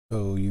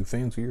So you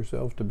fancy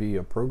yourself to be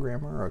a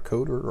programmer, a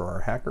coder, or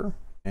a hacker?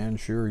 And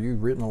sure,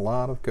 you've written a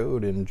lot of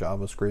code in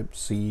JavaScript,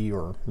 C,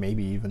 or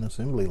maybe even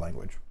assembly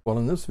language. Well,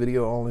 in this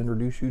video, I'll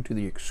introduce you to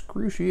the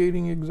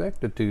excruciating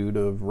exactitude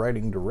of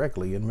writing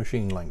directly in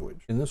machine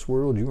language. In this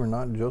world, you are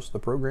not just the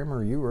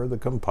programmer, you are the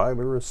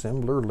compiler,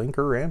 assembler,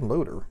 linker, and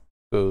loader.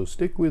 So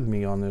stick with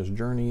me on this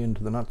journey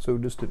into the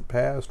not-so-distant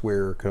past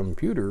where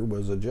computer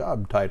was a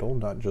job title,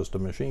 not just a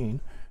machine,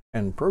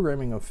 and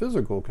programming a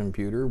physical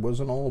computer was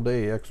an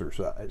all-day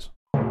exercise.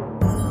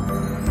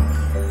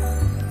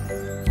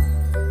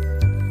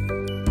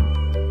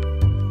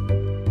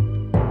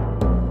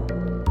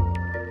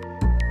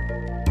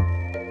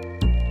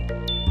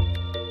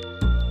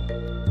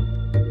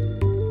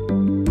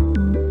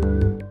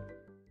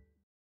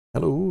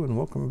 Hello and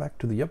welcome back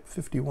to the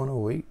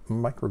EUP5108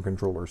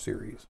 microcontroller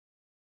series.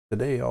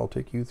 Today I'll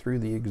take you through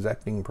the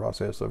exacting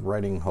process of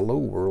writing Hello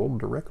World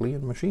directly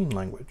in machine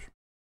language.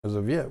 As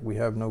of yet, we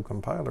have no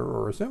compiler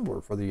or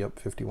assembler for the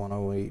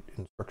EUP5108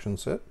 instruction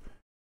set,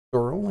 so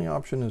our only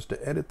option is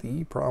to edit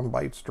the EEPROM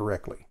bytes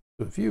directly.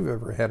 So if you've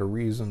ever had a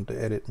reason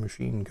to edit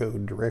machine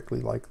code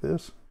directly like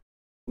this,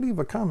 leave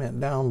a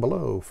comment down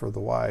below for the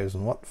whys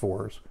and what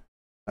fors.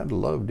 I'd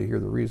love to hear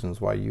the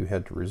reasons why you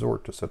had to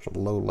resort to such a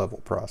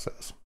low-level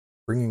process.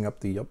 Bringing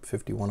up the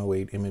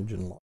EUP5108 image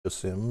in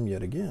Logisim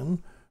yet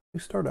again, we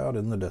start out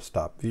in the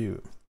desktop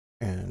view,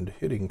 and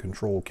hitting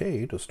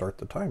Ctrl-K to start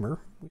the timer,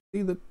 we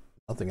see that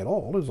nothing at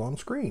all is on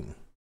screen.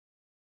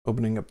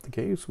 Opening up the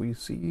case, we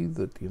see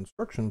that the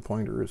instruction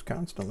pointer is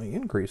constantly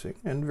increasing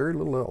and very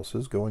little else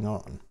is going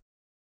on.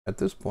 At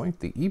this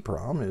point, the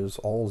EEPROM is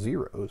all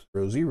zeros.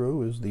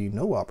 0 is the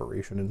no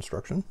operation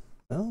instruction.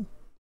 Well,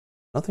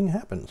 nothing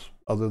happens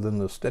other than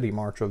the steady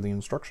march of the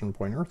instruction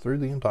pointer through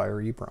the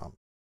entire EEPROM.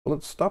 So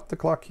let's stop the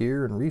clock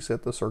here and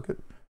reset the circuit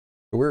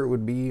to where it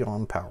would be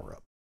on power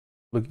up.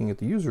 Looking at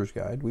the user's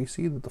guide, we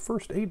see that the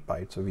first 8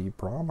 bytes of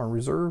EEPROM are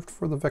reserved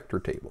for the vector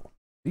table.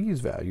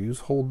 These values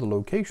hold the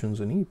locations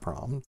in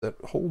EEPROM that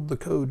hold the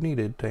code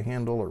needed to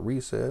handle a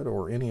reset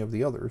or any of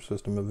the other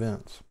system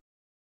events.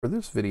 For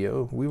this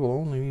video, we will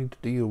only need to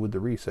deal with the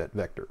reset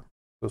vector.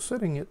 So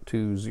setting it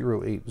to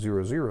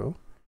 0800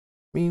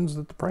 means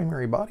that the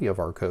primary body of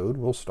our code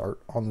will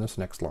start on this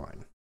next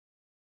line.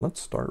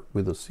 Let's start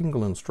with a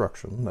single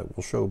instruction that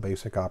will show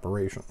basic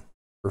operation.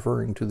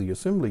 Referring to the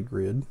assembly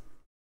grid,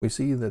 we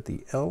see that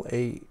the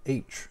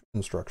LAH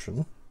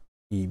instruction,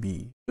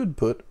 EB, should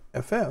put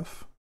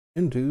FF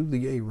into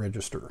the A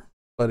register.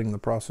 Letting the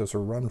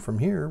processor run from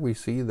here, we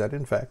see that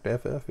in fact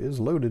FF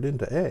is loaded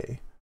into A,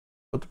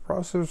 but the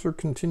processor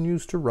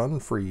continues to run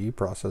free,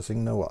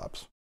 processing no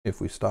ops. If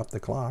we stop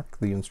the clock,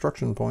 the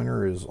instruction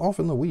pointer is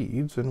off in the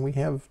weeds, and we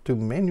have to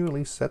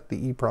manually set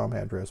the EEPROM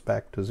address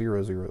back to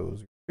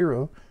 0000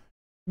 to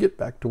get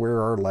back to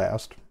where our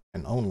last,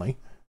 and only,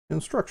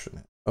 instruction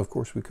is. Of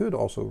course, we could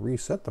also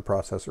reset the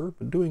processor,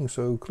 but doing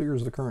so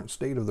clears the current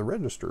state of the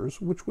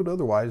registers, which would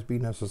otherwise be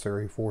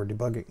necessary for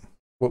debugging.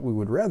 What we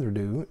would rather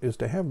do is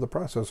to have the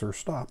processor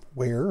stop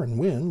where and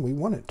when we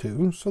want it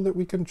to, so that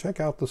we can check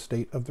out the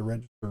state of the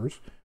registers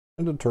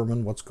and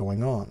determine what's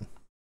going on.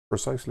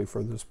 Precisely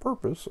for this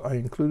purpose, I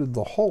included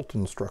the halt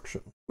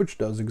instruction, which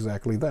does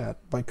exactly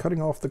that by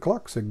cutting off the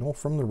clock signal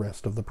from the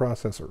rest of the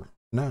processor.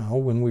 Now,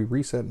 when we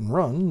reset and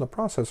run, the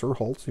processor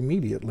halts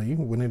immediately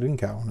when it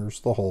encounters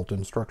the halt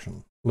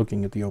instruction.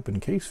 Looking at the open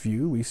case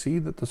view, we see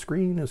that the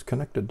screen is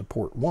connected to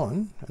port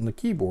 1 and the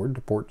keyboard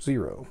to port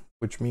 0,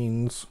 which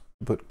means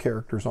to put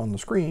characters on the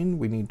screen,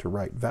 we need to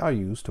write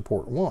values to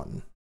port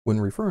 1.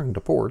 When referring to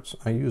ports,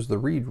 I use the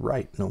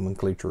read-write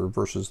nomenclature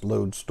versus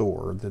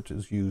load-store that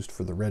is used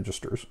for the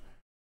registers.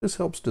 This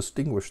helps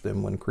distinguish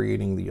them when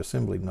creating the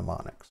assembly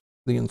mnemonics.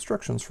 The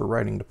instructions for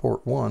writing to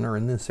port 1 are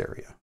in this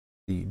area.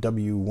 The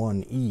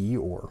W1E,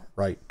 or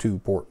write to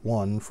port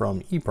 1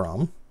 from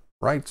EEPROM,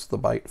 writes the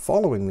byte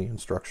following the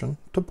instruction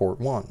to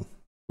port 1.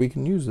 We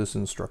can use this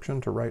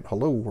instruction to write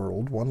Hello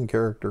World one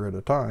character at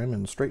a time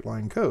in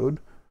straight-line code,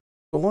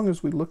 so long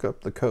as we look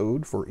up the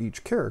code for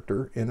each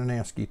character in an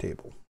ASCII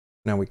table.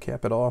 Now we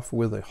cap it off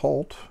with a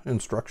halt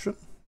instruction,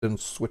 then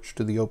switch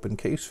to the open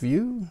case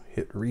view,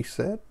 hit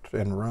reset,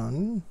 and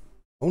run.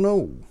 Oh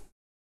no!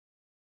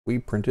 We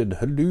printed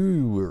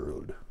Hello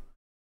World.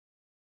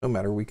 No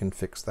matter, we can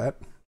fix that.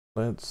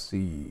 Let's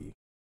see.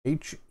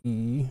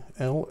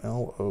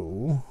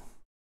 HELLO.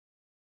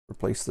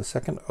 Replace the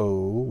second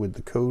O with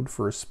the code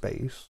for a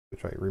space,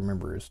 which I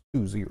remember is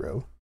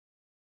 20.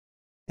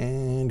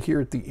 And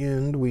here at the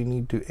end, we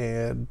need to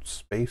add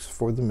space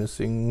for the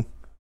missing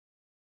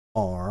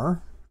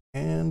R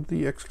and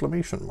the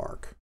exclamation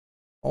mark.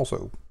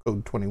 Also,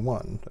 code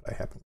 21 that I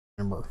happen to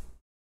remember,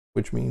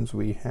 which means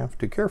we have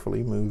to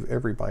carefully move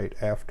every byte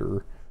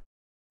after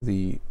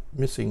the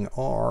missing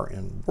R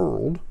in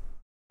world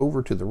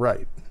over to the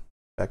right.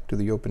 Back to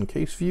the open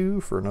case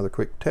view for another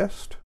quick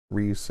test.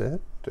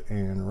 Reset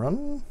and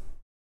run.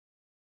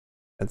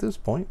 At this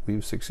point,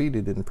 we've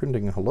succeeded in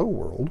printing Hello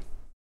World,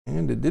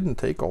 and it didn't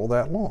take all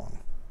that long.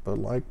 But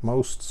like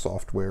most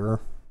software,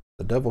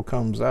 the devil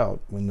comes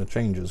out when the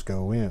changes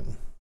go in.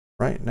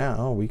 Right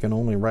now, we can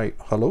only write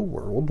hello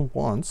world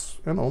once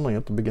and only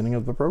at the beginning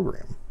of the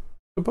program.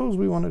 Suppose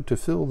we wanted to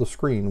fill the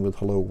screen with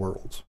hello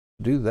worlds.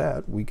 To do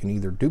that, we can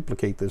either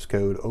duplicate this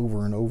code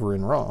over and over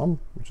in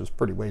ROM, which is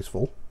pretty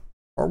wasteful,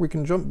 or we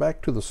can jump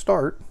back to the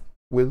start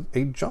with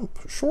a jump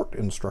short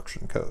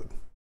instruction code.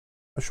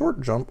 A short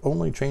jump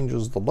only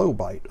changes the low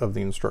byte of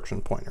the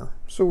instruction pointer,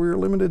 so we are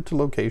limited to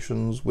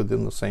locations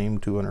within the same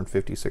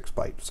 256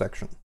 byte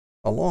section.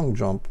 A long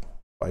jump,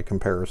 by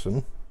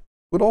comparison,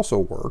 would also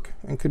work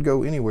and could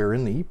go anywhere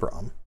in the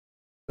EEPROM,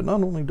 but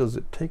not only does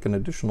it take an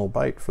additional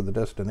byte for the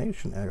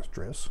destination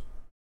address,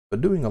 but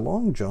doing a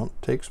long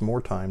jump takes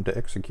more time to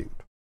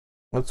execute.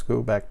 Let's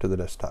go back to the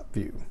desktop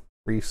view,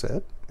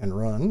 reset, and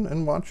run,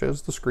 and watch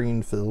as the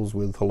screen fills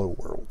with hello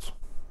worlds.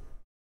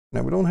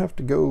 Now we don't have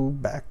to go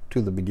back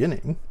to the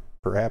beginning.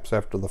 Perhaps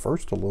after the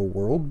first hello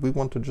world, we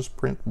want to just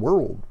print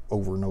world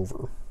over and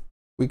over.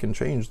 We can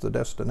change the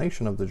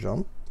destination of the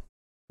jump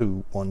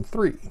to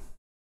 13.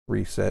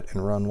 Reset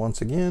and run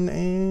once again,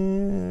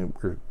 and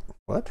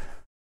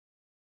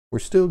we're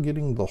still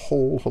getting the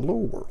whole hello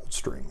world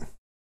string.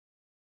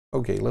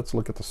 Okay, let's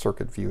look at the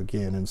circuit view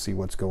again and see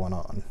what's going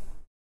on.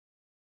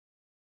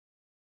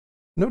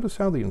 Notice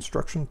how the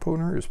instruction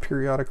pointer is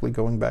periodically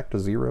going back to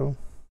 0?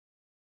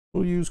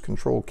 We'll use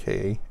Control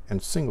K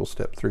and single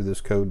step through this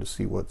code to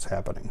see what's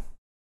happening.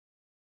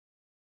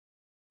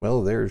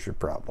 Well, there's your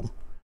problem.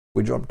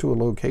 We jumped to a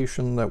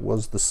location that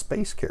was the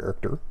space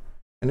character,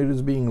 and it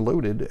is being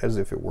loaded as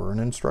if it were an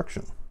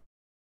instruction.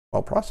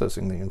 While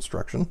processing the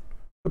instruction,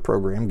 the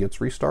program gets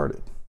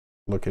restarted.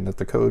 Looking at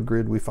the code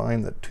grid, we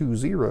find that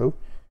 20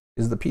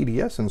 is the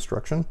PDS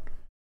instruction,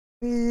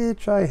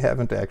 which I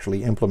haven't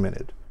actually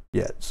implemented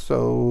yet,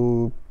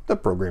 so the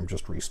program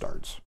just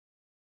restarts.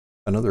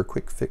 Another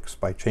quick fix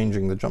by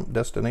changing the jump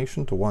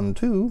destination to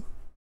 12,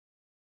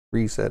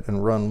 reset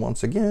and run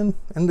once again,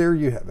 and there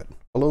you have it.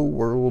 Hello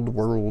world,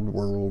 world,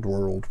 world,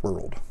 world,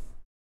 world.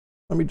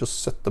 Let me just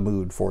set the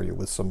mood for you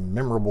with some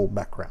memorable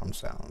background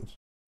sounds.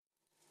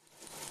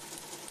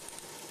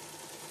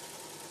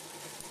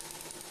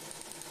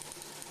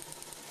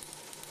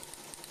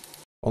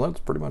 Well, that's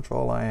pretty much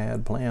all I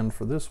had planned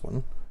for this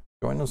one.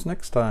 Join us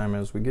next time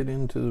as we get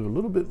into a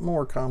little bit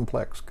more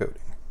complex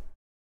coding.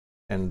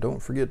 And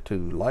don't forget to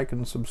like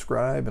and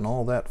subscribe and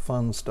all that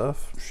fun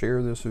stuff.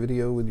 Share this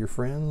video with your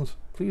friends.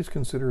 Please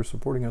consider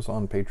supporting us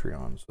on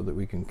Patreon so that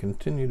we can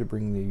continue to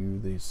bring you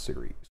these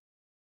series.